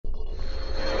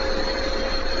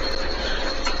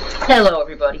Hello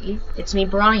everybody, it's me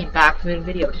Brian, back with a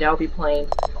video. Today I'll be playing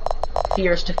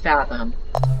Fears to Fathom,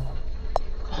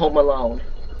 Home Alone.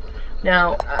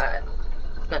 Now,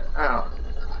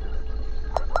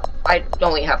 I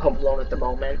only have Home Alone at the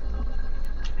moment,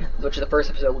 which is the first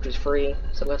episode, which is free,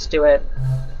 so let's do it.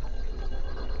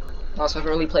 Also, I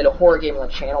haven't really played a horror game on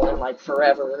the channel in like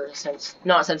forever,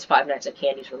 not since Five Nights at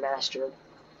Candy's Remastered.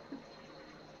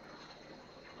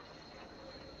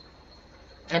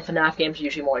 And FNAF games are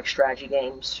usually more like strategy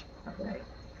games. Okay.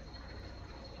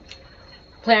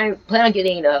 Plan on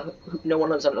getting No One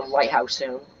Lives in the Lighthouse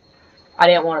soon. I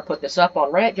didn't want to put this up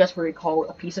on Reddit just for it called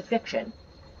a piece of fiction.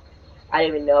 I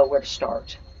didn't even know where to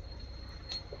start.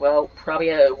 Well,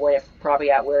 probably at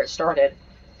where it started.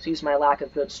 Excuse my lack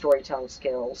of good storytelling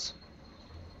skills.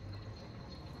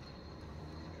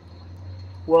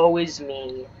 Woe is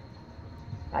me.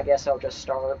 I guess I'll just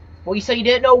start. Well, you said you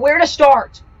didn't know where to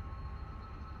start!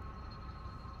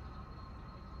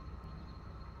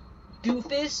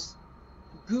 Doofus?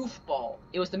 Goofball.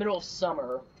 It was the middle of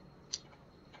summer.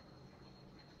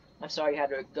 I'm sorry you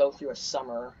had to go through a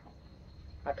summer.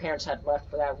 My parents had left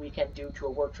for that weekend due to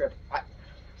a work trip.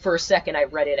 For a second, I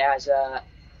read it as your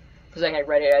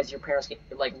parents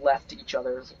left each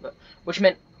other, which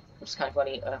meant I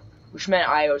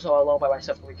was all alone by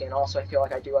myself for the weekend. Also, I feel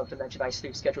like I do have to mention my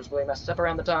sleep schedule was really messed up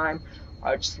around the time.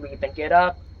 I would sleep and get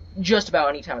up just about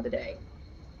any time of the day.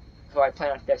 So I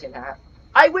plan on fixing that.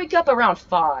 I wake up around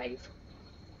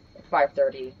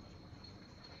 5:30.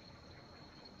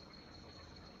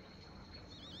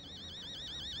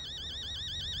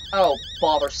 Oh,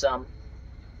 bothersome.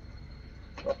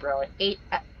 Up around 8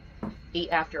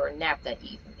 after a nap that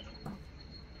evening.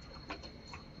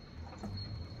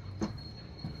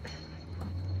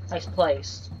 Nice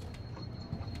place.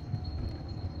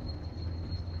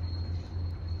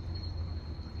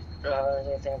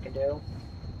 Anything I can do?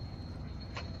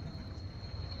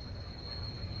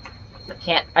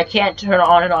 I can't turn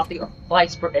on and off the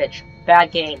light switch.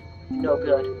 Bad game. No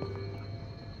good.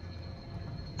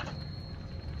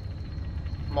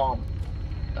 Mom.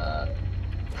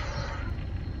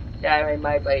 Yeah, I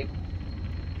might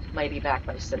be back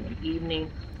by 7 in the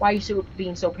evening. Why are you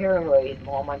being so paranoid,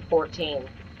 Mom? I'm 14.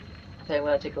 Okay, I'm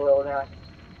gonna take a little nap.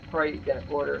 Probably gonna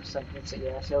order some pizza.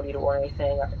 Yes, no need to order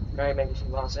anything. Alright, maybe some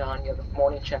lasagna in the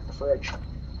morning. Check the fridge.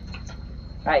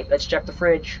 Alright, let's check the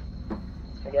fridge.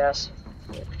 I guess.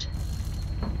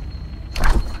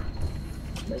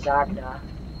 Lasagna.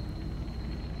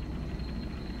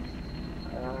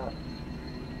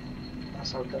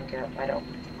 That's how we can get. I don't.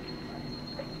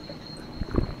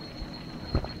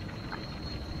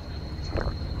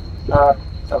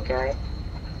 Okay.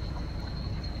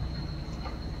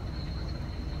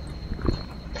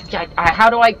 How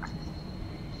do I?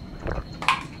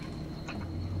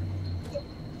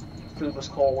 Food was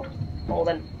cold. Oh,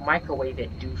 then microwave it,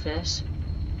 doofus.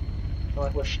 Oh, I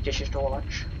wish dishes to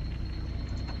watch.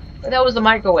 But that was the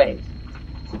microwave.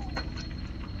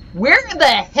 Where the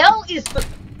hell is the...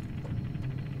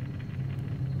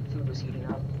 Food was heating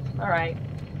up. Alright.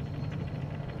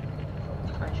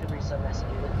 I should read some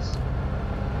messages.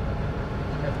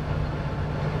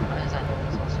 As I know,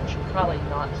 I should probably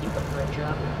not keep the fridge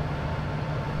up.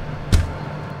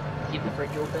 Keep the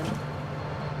fridge open.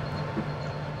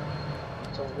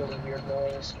 It's a really weird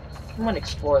noise. I'm gonna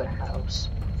explore the house.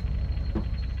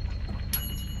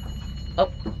 Oh,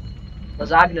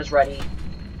 lasagna's ready.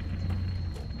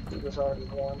 It was already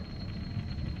warm.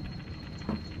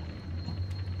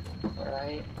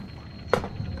 Alright.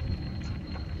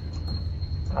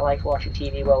 I like watching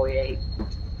TV while we ate.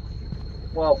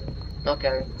 Well,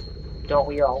 okay. Don't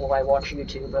we all while I watch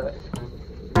YouTube, but...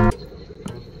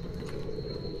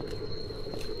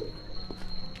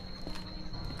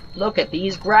 Look at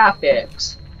these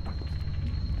graphics!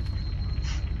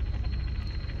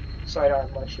 Sorry, I don't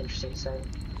have much interesting to say.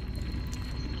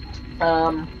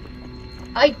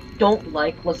 I don't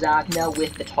like lasagna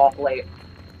with the top layer.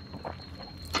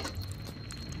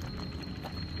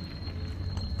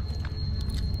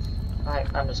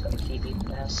 I'm just gonna keep eating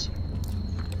this.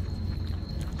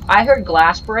 I heard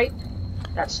glass break.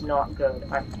 That's not good.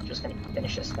 I'm just gonna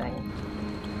finish this thing.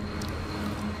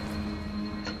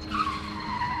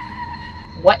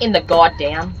 What in the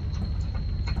goddamn?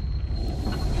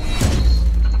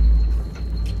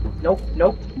 Nope,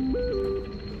 nope.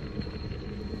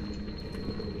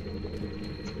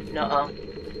 Nuh-uh.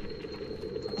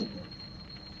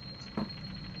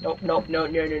 Nope, nope, no,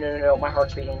 my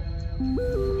heart's beating.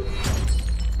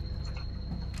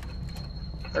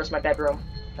 Where's my bedroom?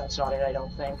 That's not it, I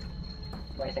don't think.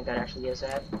 Well, I think that actually is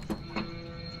it.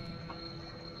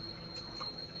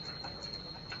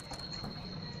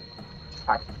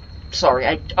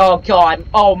 Sorry, oh god,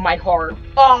 oh my heart.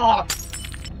 Oh!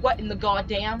 What in the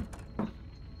goddamn?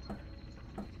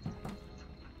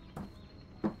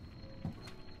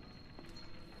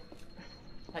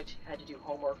 I had to do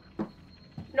homework.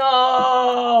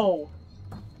 No!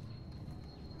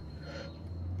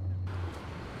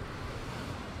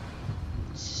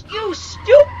 You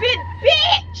stupid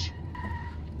bitch!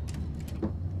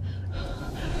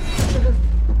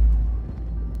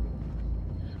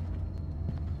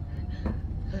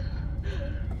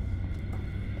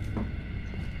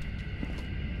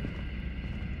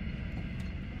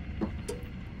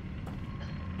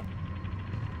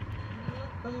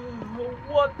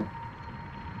 What?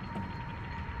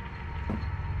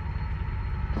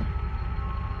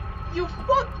 You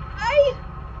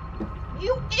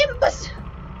you imbecile!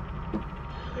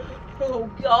 Oh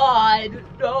god!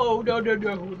 No, no, no,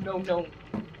 no, no, no.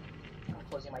 I'm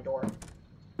closing my door.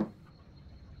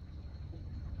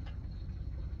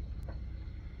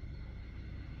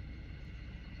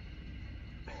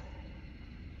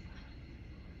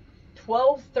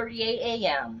 $12:38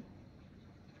 a.m.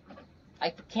 I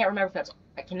can't remember if that's.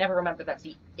 I can never remember if that's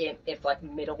the if like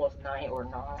middle of night or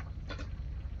not.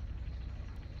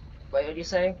 What did you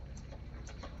say?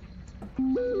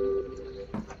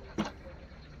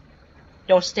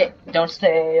 Don't stay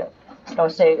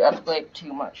up late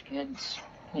too much, kids.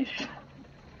 You should.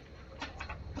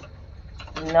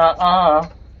 Nuh-uh.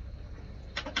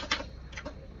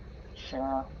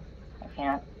 Sure, I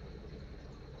can't.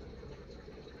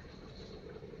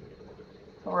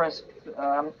 Or is,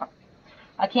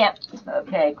 I can't.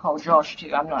 Okay, call Josh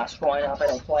too. I'm not scrolling up. I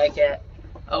don't like it.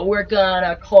 We're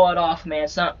gonna call it off, man.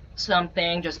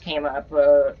 Something just came up.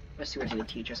 Let's see what the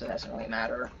teacher, so that doesn't really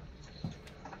matter.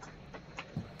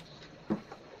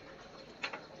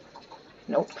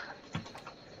 Nope.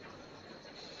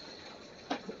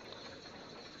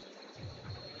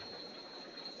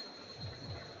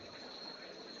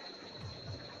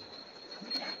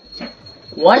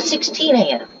 $1:16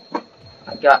 a.m.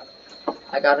 I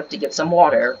got up to get some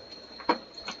water.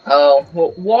 Oh,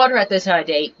 well, water at this time of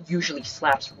day usually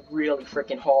slaps really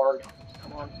freaking hard.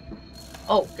 Come on.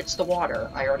 Oh, it's the water.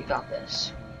 I already got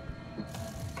this.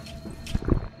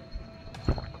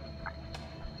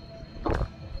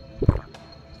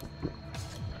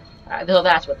 So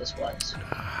that's what this was.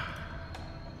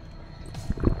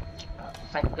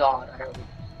 Thank God I already...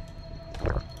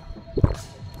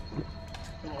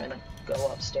 I'm gonna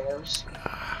go upstairs.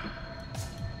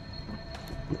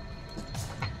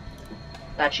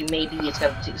 Actually, maybe it's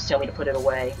gonna tell me to put it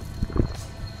away.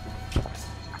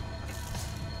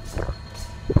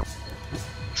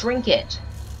 Drink it.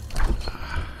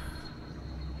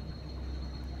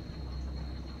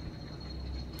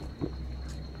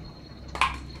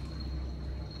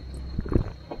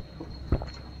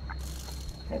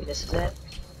 Maybe this is it.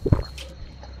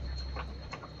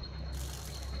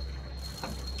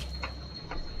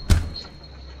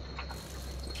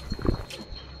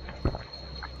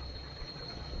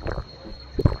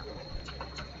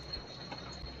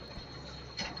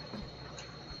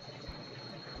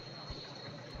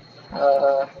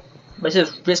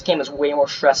 This game is way more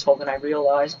stressful than I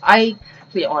realized. To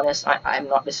be honest, I'm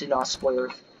not. This is not spoiler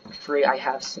free. I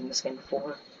have seen this game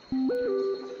before.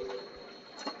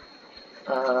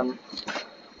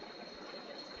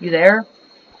 You there?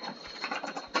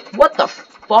 What the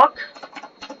fuck?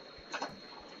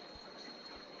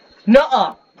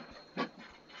 Nuh-uh!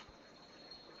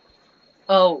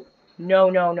 Oh, no,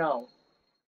 no, no.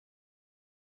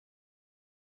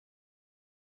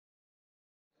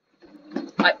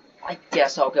 I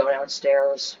guess I'll go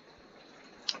downstairs.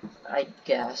 I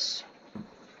guess.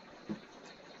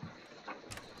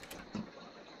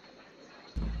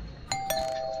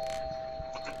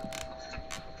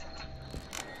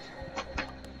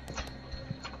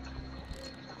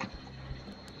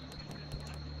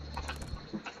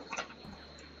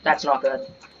 That's not good.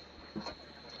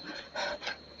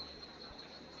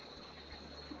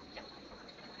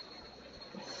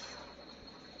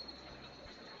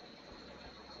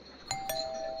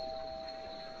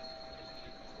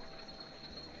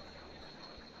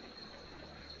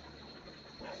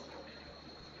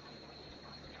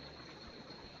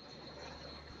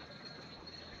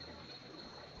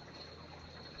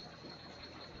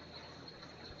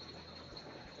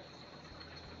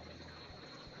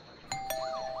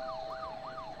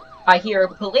 I hear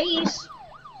police!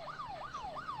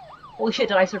 Holy shit,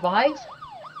 did I survive?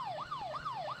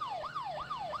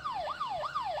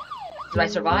 Did I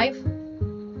survive?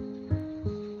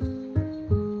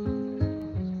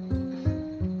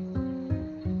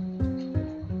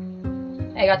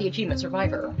 Hey, I got the achievement,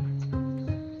 Survivor.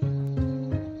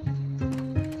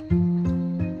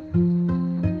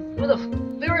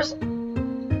 Where's...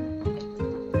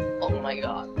 Oh my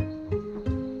god.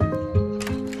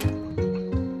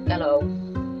 Hello.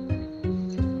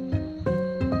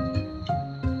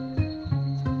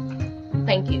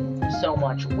 Thank you so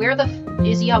much. Where the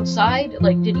is he outside?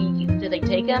 Like, did they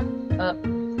take him?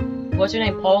 What's her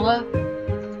name? Paula?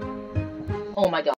 Oh my god.